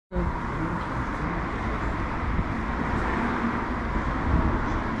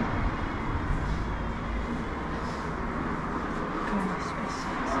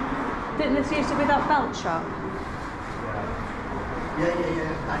Didn't this used to be that belt shop?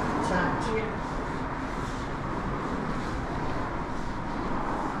 Yeah. Back in touch. Yeah.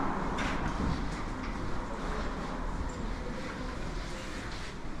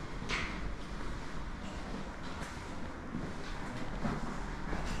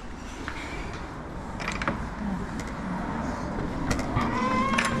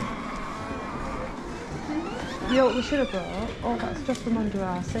 You know what we should have brought? All that stuff from under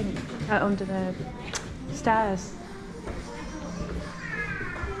our sink, under the stairs.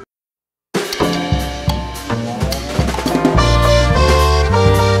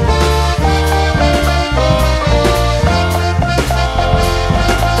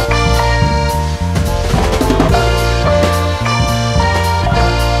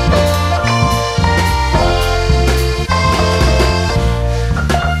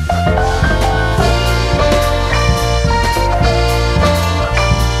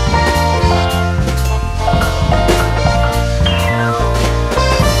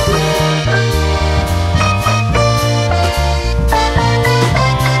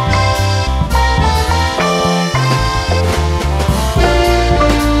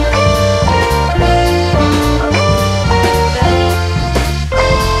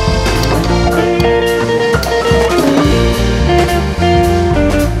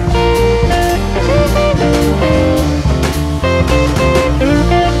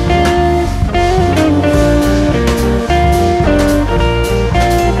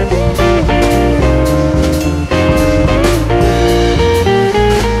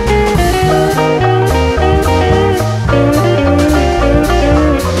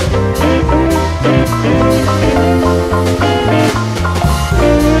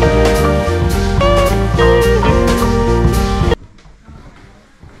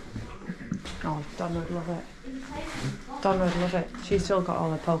 Oh, Donna would love it. Donna would love it. She's still got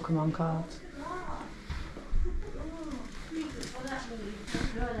all her Pokemon cards.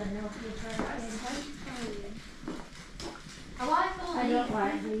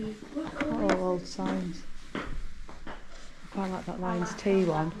 Oh, old signs. I quite like that Lions T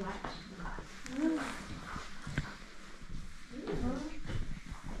one.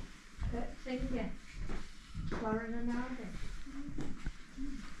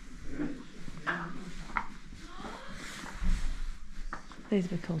 These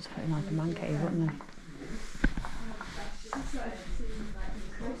would be cool to put in like a man cave, wouldn't they?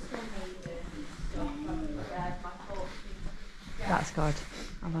 That's good.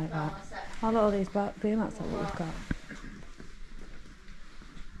 I like that. Oh, look at all these behemoths that we've got.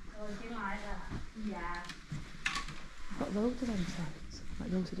 I've got loads of them sets,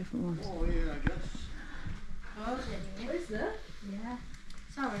 like loads of different ones. Oh yeah, I guess. What is there? Yeah.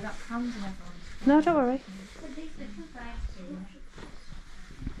 Sorry, that comes in everyone. No, don't worry.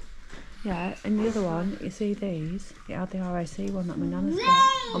 Yeah, and the other one, you see these? It had the RAC one that my nana's got.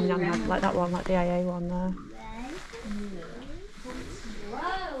 Or my nana had, like that one, like the AA one there.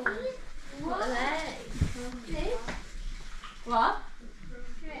 Whoa! What are they? What?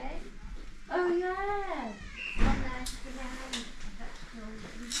 Oh yeah!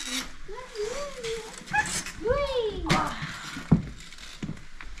 Whee!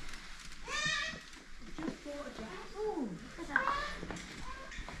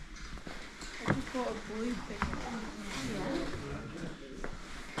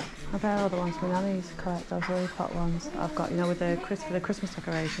 I bet all the ones my nana used to collect, those really pot ones that I've got, you know, with the for the Christmas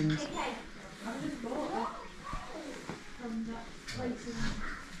decorations.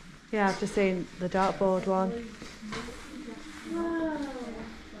 Yeah, I've just seen the dartboard one.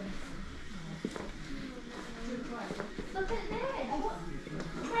 Look at this!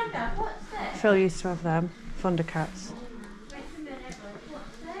 Brenda, what's this? Phil used to have them, Thundercats. Wait a minute,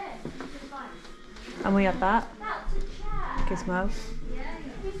 what's this? And we had that, That's a chair. Gizmo. Yeah.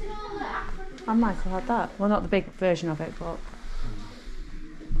 We can all look African. And Michael had that. Well, not the big version of it, but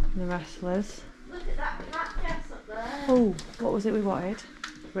the wrestlers. Look at that cat dress up there. Oh, what was it we wanted?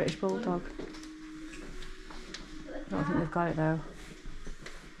 British Bulldog. I don't think they've got it though.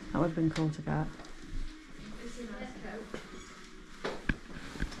 That would have been cool to get.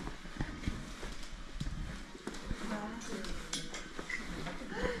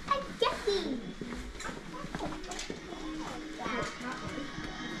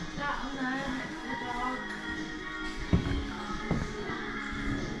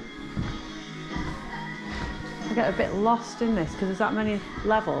 I get a bit lost in this because there's that many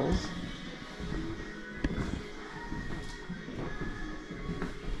levels.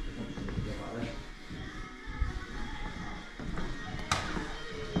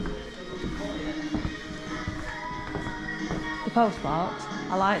 The postbox,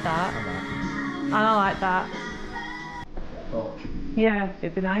 I like that. I like that. Yeah,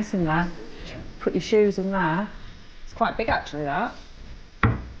 it'd be nice in there. Put your shoes in there. It's quite big actually, that.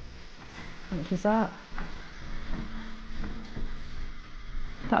 How much is that?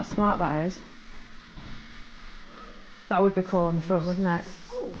 That's smart, that is. That would be cool on the front, wouldn't it?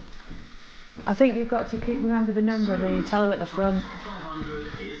 I think you've got to remember the number and then you tell her at the front.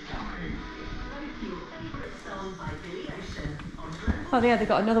 Oh yeah, they've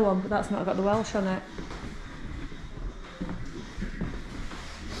got another one, but that's not got the Welsh on it.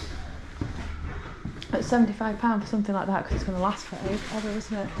 It's £75 for something like that because it's going to last for ever,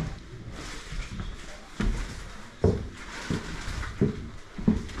 isn't it?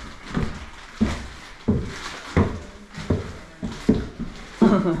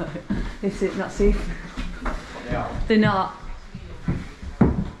 Is it not safe? They're not.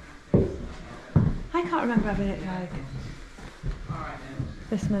 I can't remember having it like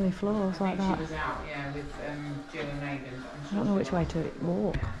this many floors like that. She was out, yeah, with Jill and Nathan. I don't know which way to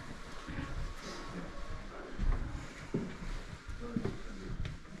walk.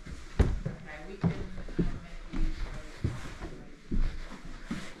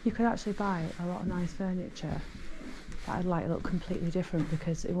 You could actually buy a lot of nice furniture that'd like look completely different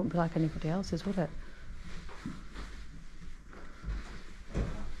because it wouldn't be like anybody else's, would it?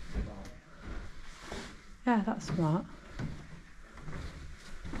 Yeah, that's smart.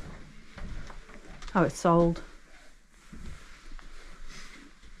 Oh, it's sold.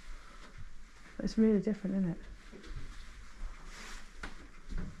 But it's really different, isn't it?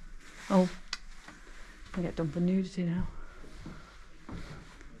 Oh, I get done for nudity now.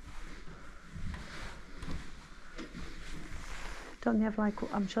 Don't they have like,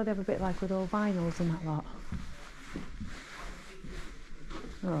 I'm sure they have a bit like with all vinyls and that lot.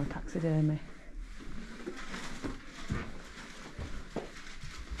 Oh, taxidermy.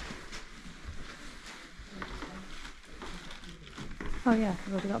 Oh yeah,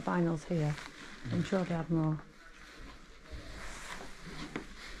 they've already got vinyls here. I'm sure they have more.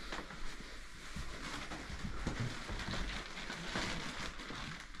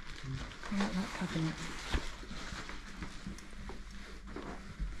 I like that cabinet.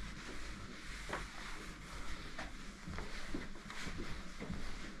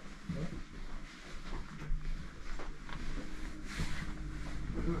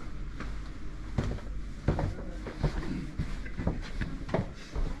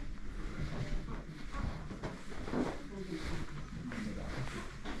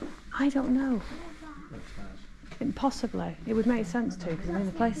 I don't know. Possibly. It would make sense to, because I mean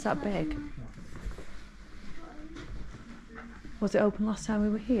the place is that big. Was it open last time we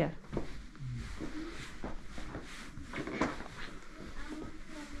were here?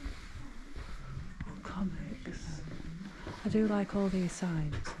 Comics. I do like all these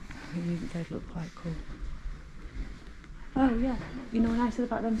signs. I think they'd look quite cool. Oh yeah, you know when I said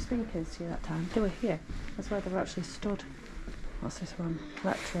about them speakers to you that time? They were here. That's where they were actually stood. What's this one?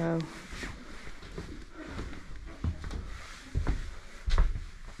 Retro.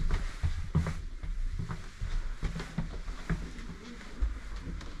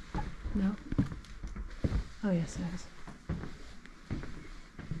 No? Oh yes it is.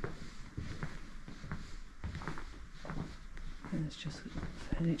 And it's just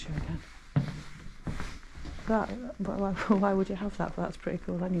furniture again. That, why would you have that? But that's pretty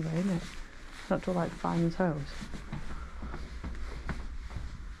cool anyway, isn't it? Not to like fine toes.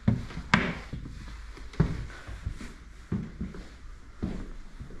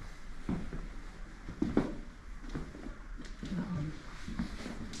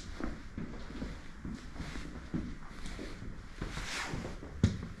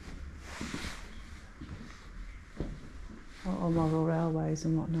 Or model railways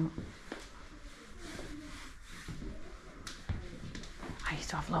and whatnot. I used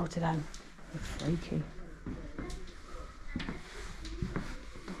to have loads of them. They're freaky.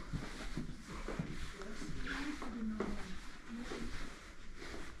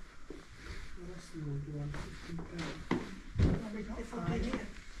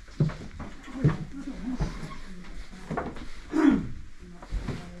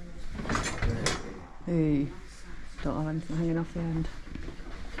 Hey, don't have anything hanging off the end.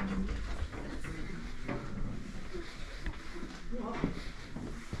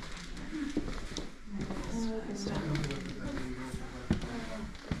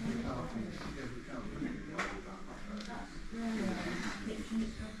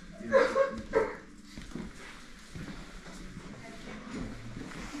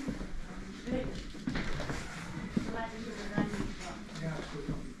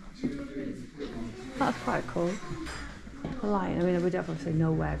 That's quite cool. I lighting. I mean, we don't obviously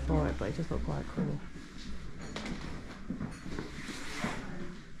know where for it, but it does look quite cool.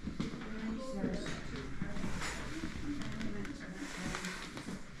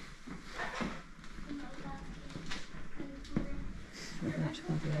 We're gonna have to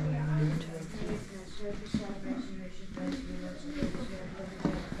go the other way around.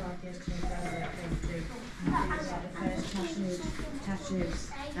 Tattoos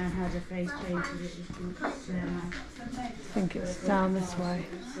and had a face painted. It was I think it's down this way.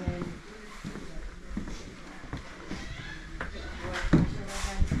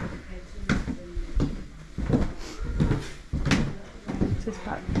 Is this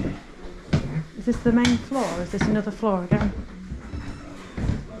back? Is this the main floor or is this another floor again?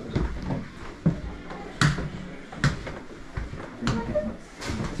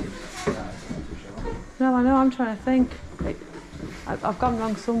 No, I know, I'm trying to think. I've gone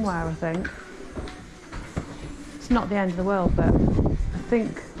wrong somewhere, I think. It's not the end of the world, but I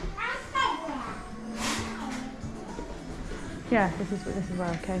think... Yeah, this is where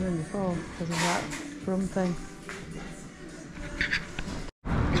I came in before, because of that drum thing.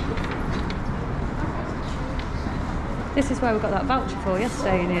 This is where we got that voucher for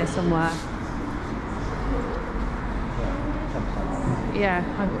yesterday in here somewhere. Yeah,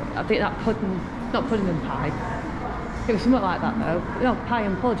 I think that pudding, not pudding and pie. It was something like that though. No, pie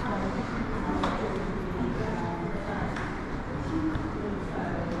and pud.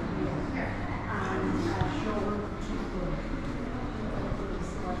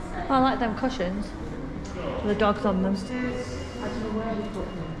 I like them cushions. With the dogs on them. I don't know where we put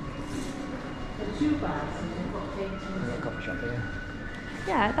them. The 2 bags and they've got cakes in There's a coffee shop here.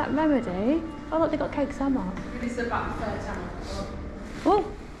 Yeah, that remedy. Oh look, they got cakes and what? It's about the 3rd time. Oh,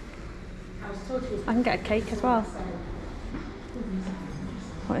 I was told you. I can get a cake as well.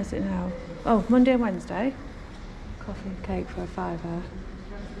 What is it now? Oh, Monday and Wednesday. Coffee and cake for a £5.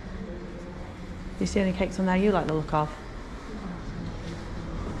 You see any cakes on there you like the look of?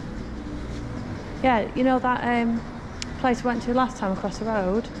 Yeah, you know that place we went to last time across the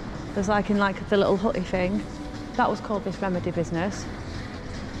road? There's like in like the little hutty thing. That was called This Remedy Business.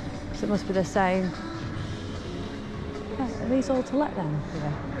 So it must be the same. Yeah, are these all to let then?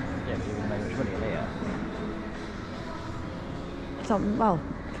 Yeah, but you wouldn't know which one you're here. It's not, well,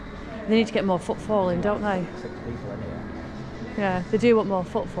 they need to get more footfall in, don't they? 6 people in here. Yeah, they do want more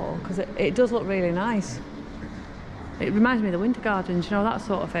footfall because it does look really nice. It reminds me of the Winter Gardens, you know, that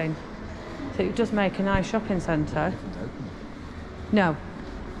sort of thing. So it does make a nice shopping centre. No.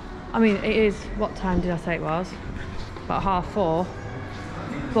 I mean, it is, what time did I say it was? About 4:30.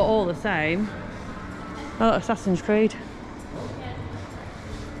 But all the same. Oh, Assassin's Creed.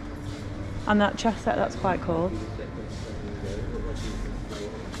 And that chess set, that's quite cool.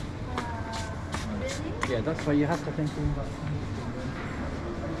 Yeah, that's why you have to think about.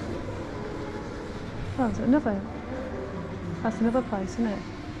 Oh, is it another? That's another place, isn't it?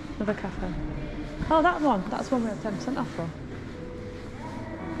 Another cafe. Oh, that one. That's one we have 10% off for.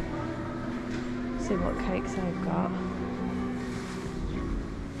 See what cakes they've got.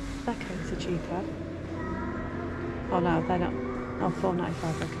 Their cakes are cheaper. Oh no, they're not. Oh,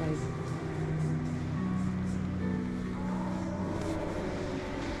 £4.95 their cake.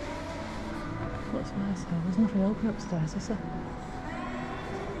 Looks nice though. There's nothing open upstairs, is there?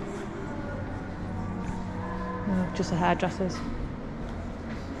 No, just the hairdressers.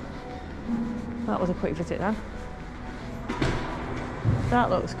 That was a quick visit then. That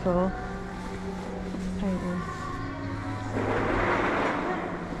looks cool. Painting.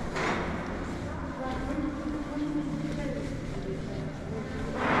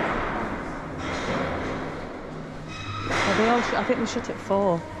 I think they shut at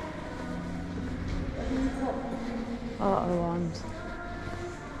 4. A lot of the ones.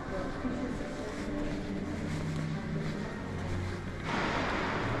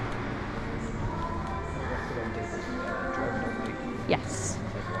 Yes.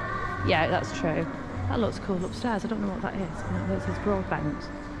 Yeah, that's true. That looks cool upstairs. I don't know what that is. No, this is Broadbent.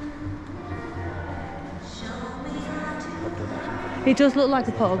 It does look like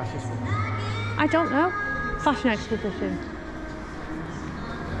a pub. I don't know. Fashion exposition.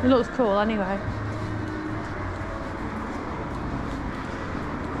 It looks cool anyway.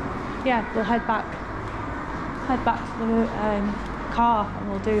 Yeah, we'll head back to the car and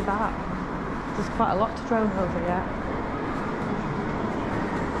we'll do that. There's quite a lot to drone over yet.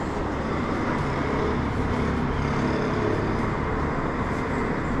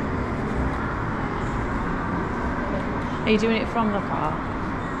 Are you doing it from the car?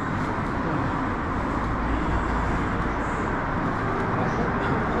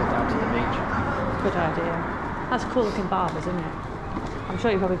 Down to the beach. Good idea. That's cool looking barbers, isn't it? I'm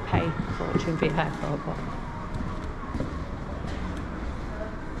sure you probably pay a fortune for your haircut, but...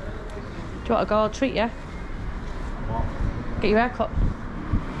 Do you want to go? I'll treat you. What? Get your hair cut.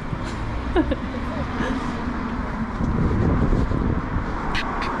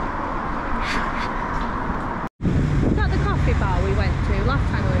 Is that the coffee bar we went to last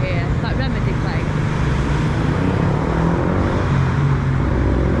time we were here? That Remedy place?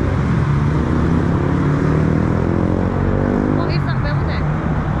 What is that building?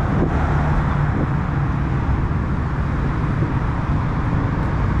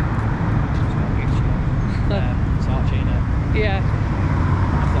 It's arching it. Yeah.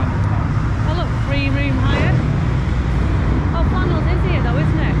 Oh look, 3-room hire. Oh, Flannels is here though,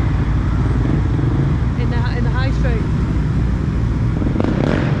 isn't it? In the high street.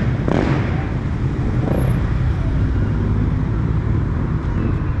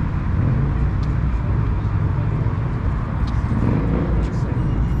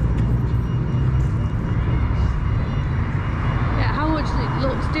 Yeah, how much it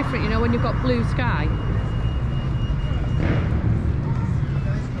looks different, you know, when you've got blue sky.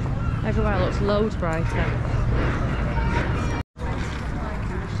 Everywhere looks loads brighter.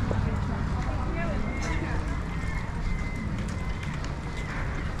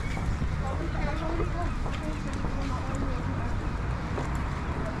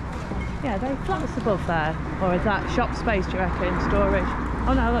 Yeah, are they flats above there? Or is that shop space, do you reckon? Storage?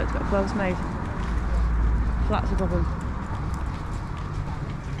 Oh no, look, it's got clothes made. Flats above them.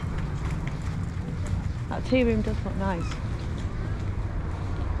 That tea room does look nice.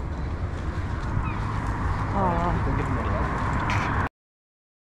 Oh.